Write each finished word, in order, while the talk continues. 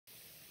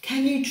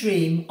Can you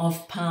dream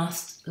of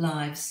past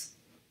lives?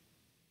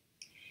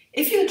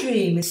 If your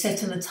dream is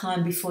set in a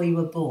time before you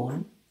were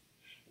born,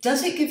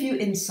 does it give you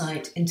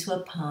insight into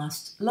a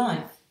past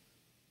life?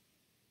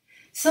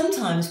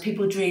 Sometimes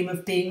people dream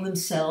of being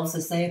themselves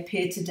as they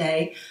appear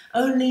today,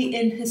 only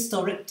in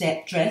historic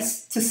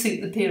dress to suit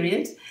the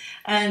period.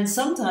 And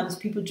sometimes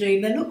people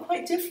dream they look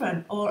quite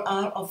different or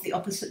are of the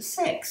opposite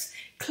sex,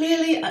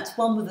 clearly at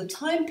one with a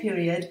time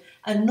period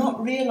and not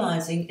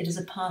realising it is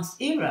a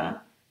past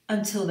era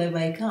until they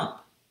wake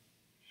up.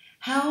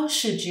 How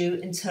should you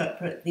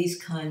interpret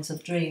these kinds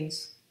of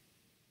dreams?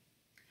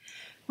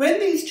 When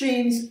these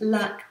dreams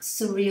lack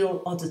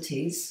surreal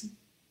oddities,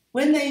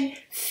 when they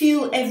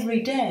feel every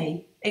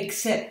day,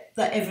 except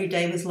that every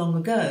day was long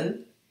ago,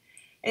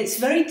 it's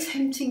very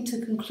tempting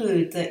to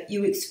conclude that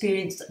you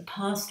experienced a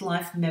past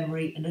life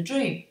memory in a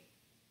dream.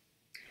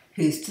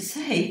 Who's to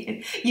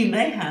say? You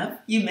may have,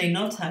 you may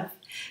not have.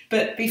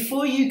 But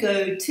before you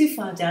go too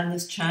far down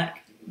this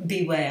track,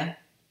 beware.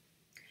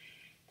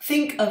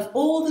 Think of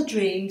all the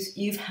dreams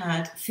you've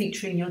had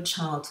featuring your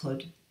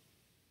childhood.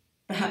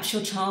 Perhaps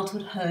your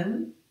childhood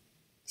home,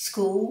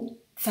 school,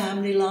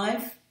 family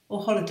life,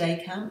 or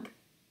holiday camp.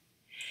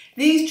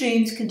 These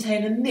dreams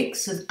contain a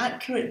mix of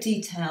accurate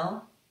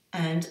detail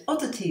and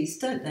oddities,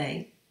 don't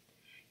they?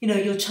 You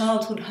know, your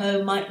childhood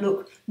home might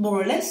look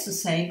more or less the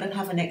same, but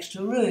have an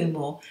extra room,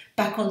 or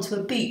back onto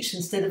a beach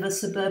instead of a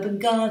suburban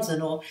garden,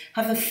 or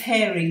have a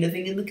fairy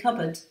living in the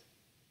cupboard.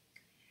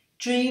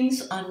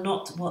 Dreams are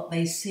not what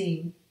they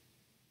seem.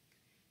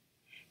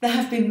 There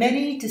have been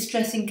many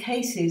distressing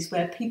cases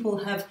where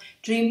people have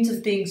dreamed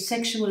of being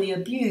sexually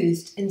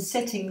abused in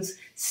settings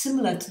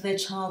similar to their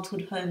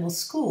childhood home or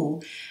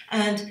school,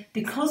 and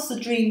because the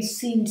dreams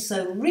seemed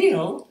so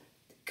real,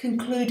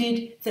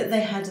 concluded that they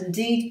had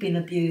indeed been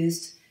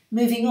abused,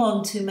 moving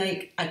on to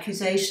make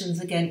accusations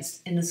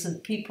against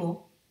innocent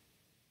people.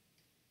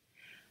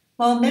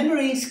 While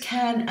memories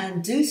can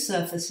and do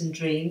surface in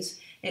dreams,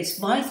 it's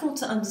vital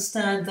to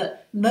understand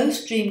that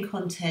most dream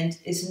content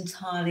is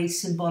entirely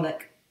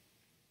symbolic.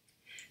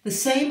 The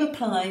same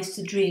applies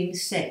to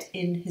dreams set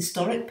in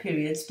historic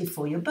periods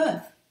before your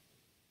birth.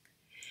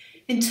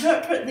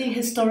 Interpret the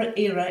historic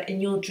era in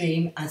your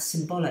dream as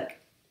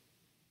symbolic.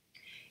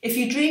 If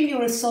you dream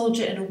you're a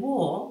soldier in a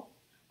war,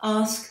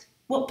 ask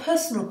what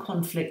personal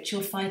conflict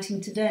you're fighting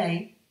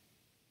today.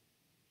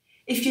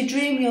 If you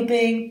dream you're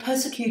being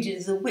persecuted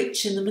as a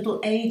witch in the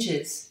Middle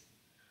Ages,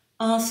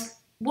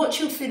 ask what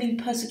you're feeling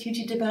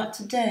persecuted about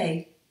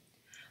today,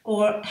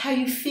 or how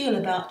you feel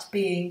about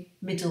being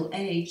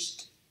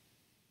middle-aged.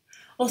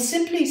 Or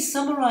simply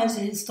summarise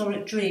a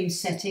historic dream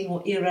setting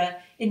or era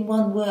in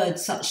one word,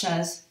 such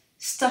as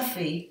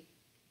stuffy,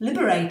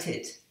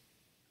 liberated,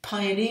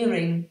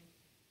 pioneering,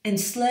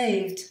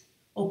 enslaved,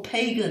 or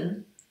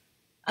pagan,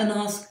 and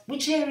ask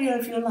which area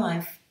of your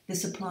life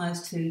this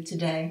applies to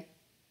today.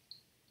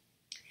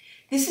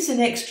 This is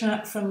an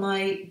extract from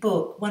my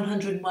book,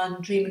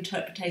 101 Dream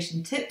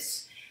Interpretation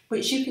Tips,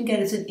 which you can get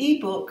as an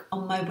ebook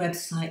on my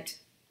website.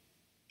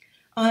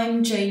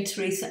 I'm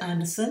Teresa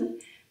Anderson.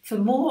 For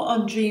more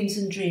on dreams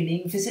and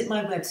dreaming, visit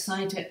my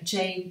website at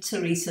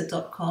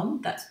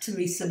janeteresa.com. That's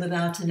Teresa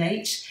without an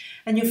H.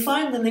 And you'll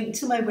find the link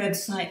to my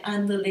website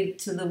and the link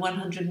to the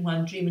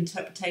 101 Dream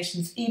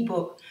Interpretations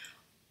ebook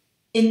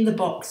in the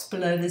box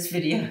below this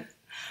video.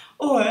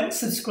 Or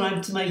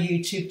subscribe to my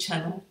YouTube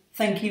channel.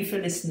 Thank you for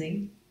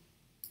listening.